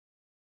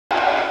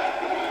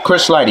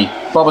Chris Lighty,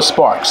 Bubba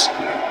Sparxxx,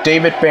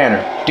 David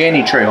Banner,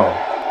 Danny Trejo.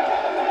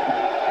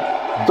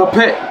 The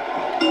Pit.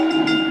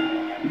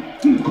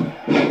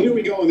 Here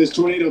we go in this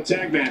tornado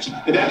tag match,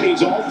 and that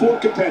means all four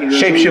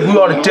competitors. Shapeshift, we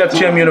are the Def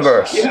Jam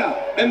Universe. Yeah,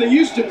 and they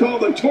used to call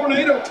the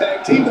tornado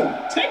tag team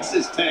the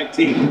Texas tag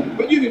team,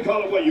 but you can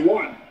call it what you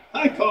want.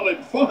 I call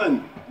it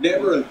fun.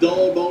 Never a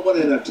dull moment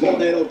in a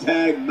tornado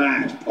tag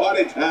match.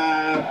 Party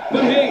time.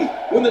 But hey,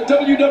 when the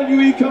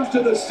WWE comes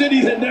to the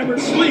city that never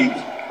sleeps,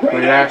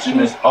 great action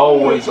is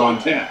always on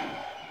tap.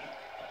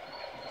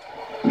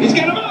 He's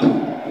got him up.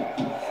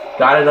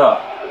 Got it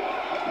up.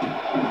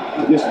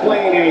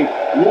 Displaying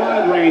a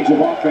wide range of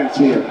offense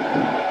here.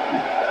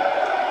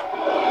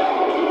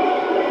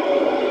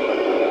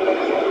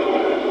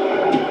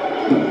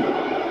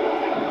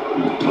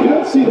 You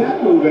don't see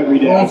that move every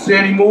day. You don't see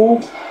any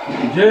move?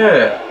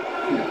 Yeah.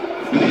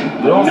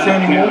 You don't see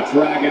any move?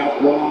 Drag out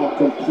brawl,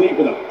 complete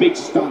with a big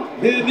stomp.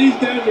 Man, these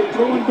guys are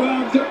throwing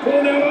bombs. They're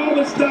pulling out all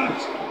the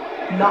stops.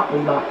 Not a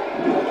lot.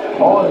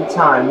 All the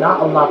time. Not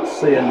a lot to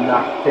say a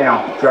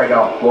knockdown. Drag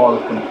out brawl,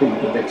 complete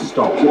with a big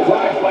stomp.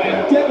 Surprised by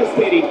a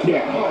devastating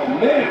kick. Oh,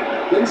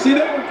 man. Didn't see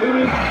that one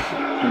coming.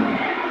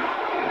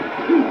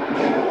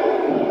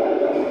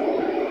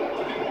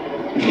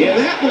 Yeah,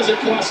 that was a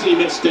costly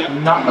misstep.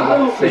 Not a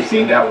lot to say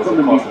seen that from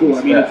him before.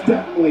 I mean, it's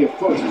definitely a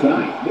first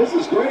tonight. This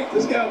is great.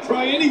 This guy will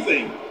try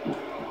anything.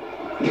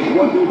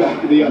 One move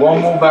after the other.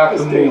 One move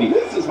after the other.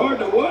 This is hard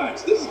to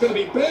watch. This is going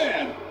to be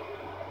bad.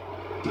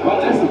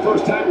 Well, that's the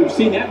first time we've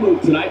seen that move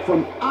tonight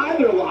from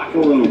either locker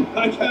room.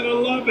 I gotta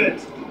love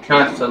it.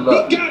 Chance to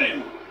look. He got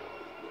him.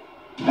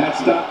 That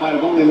stop might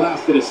have only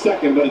lasted a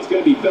second, but it's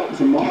going to be felt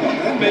tomorrow.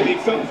 That may be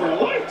felt for a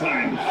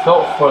lifetime.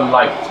 Felt for a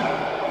lifetime.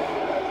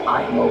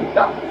 I know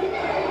that.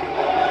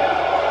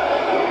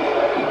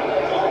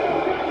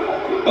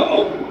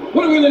 Uh-oh.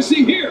 What are we going to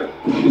see here?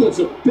 He looks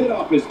a bit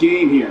off his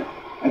game here.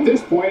 At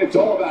this point, it's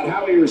all about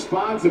how he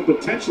responds and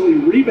potentially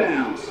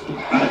rebounds.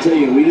 I tell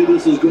you, we knew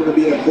this was going to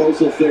be a close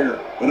affair,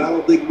 but I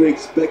don't think we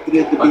expected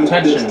it to be this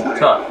time.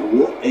 Tough.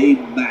 What a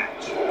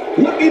match.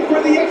 Looking for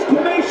the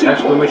exclamation point.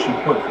 Exclamation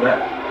point for that.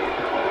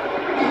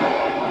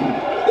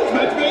 This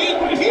match may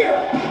end right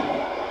here.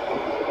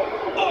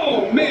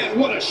 Oh, man,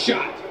 what a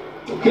shot.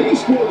 Can he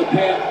score the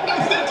pin? I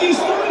think he's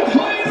started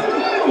playing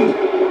around.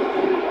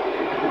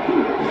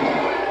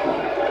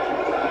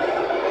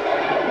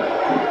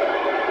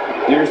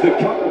 There's the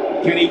cover.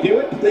 Can he do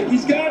it? I think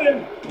he's got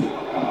him.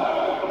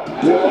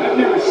 Well, I've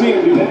never seen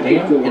him do that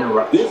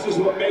before. This is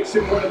what makes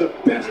him one of the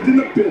best in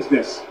the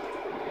business.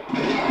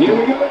 Here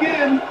we go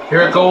again.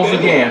 Here it goes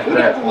again.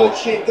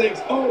 Let's see things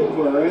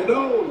over and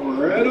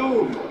over and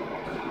over.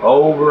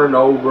 Over and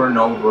over and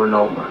over and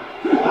over.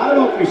 I don't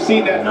know if you've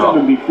seen that from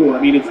him before.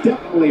 I mean, it's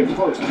definitely a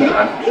first.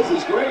 This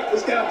is great.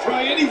 This guy will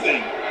try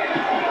anything.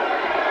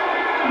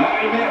 Oh,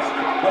 he missed.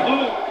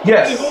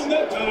 Yes.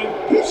 That time.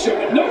 He's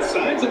showing no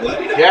signs of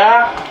letting up.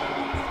 Yeah.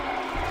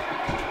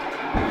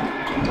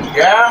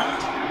 Yeah.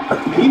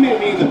 He may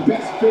be in the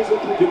best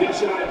physical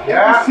condition I've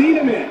ever seen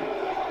him in.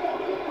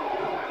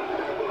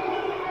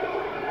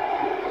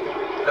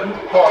 Let me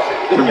pause it.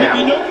 There may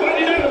be no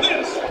fighting out of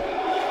this.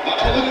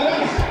 Look at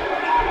this.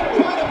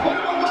 Trying to put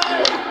him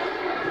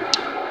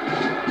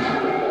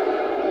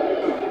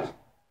away.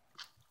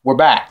 We're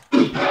back.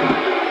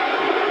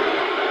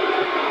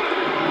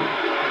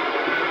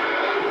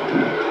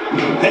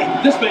 Hey,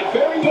 this may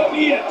very well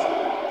be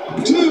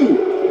it.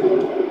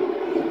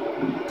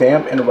 2.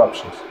 Damn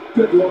interruptions.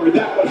 Good Lord,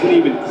 that wasn't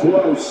even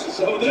close.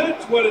 So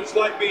that's what it's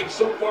like being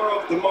so far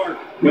off the mark.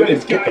 When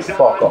this Get the guy's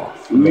fuck on,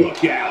 off.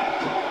 look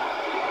out.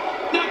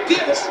 Not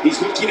this.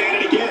 He's looking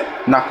at it again.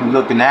 Not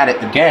looking at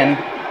it again.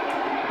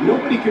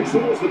 Nobody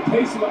controls the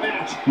pace of a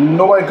match.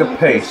 Nobody could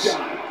pace.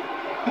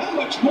 How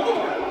much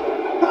more?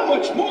 How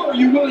much more are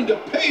you willing to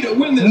pay to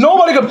win this?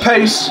 Nobody could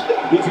pace.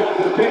 He's going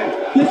for the pin.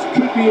 This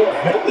could be it.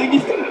 I think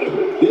he's got it.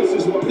 This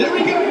is what. There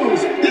he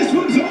goes. This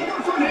one's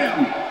over for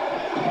him.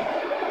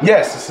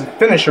 Yes, it's a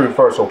finisher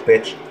reversal,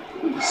 bitch.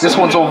 This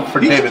one's over for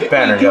David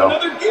Banner, yo.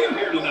 Another gear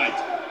here tonight.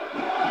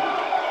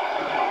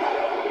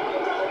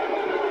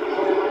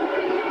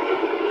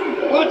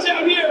 Watch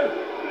out here.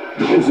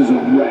 This is a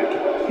wreck.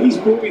 He's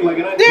moving like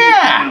an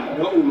Yeah.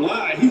 No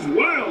lie. He's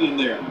wild in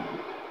there.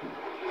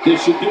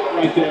 This should do it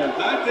right there.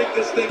 I think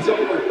this thing's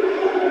over.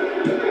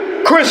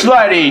 Chris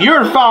Lighty,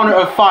 you're the founder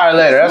of Fire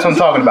Later. That's what I'm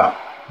talking about.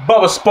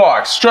 Bubba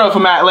Sparxxx, straight up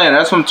from Atlanta.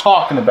 That's what I'm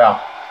talking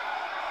about.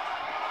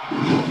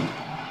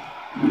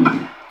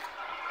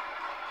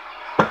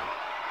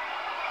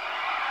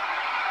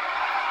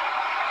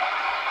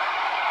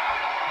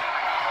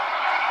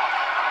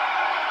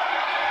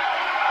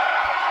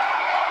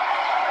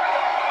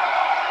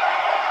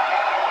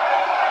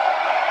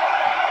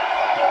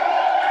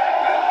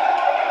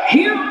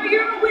 Here are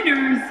your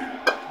winners,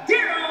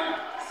 Daryl,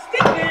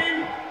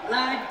 Stephen,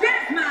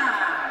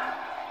 Ledesma,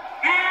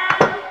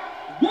 and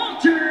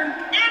Walter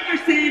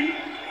Anderson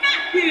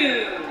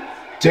Matthews.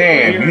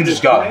 Damn, you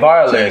just got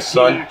violated,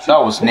 son.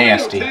 That was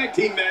nasty.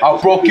 I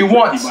broke you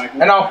once,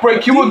 and I'll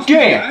break you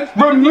again.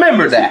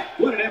 Remember that.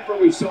 What an effort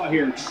we saw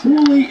here.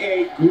 Truly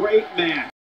a great match.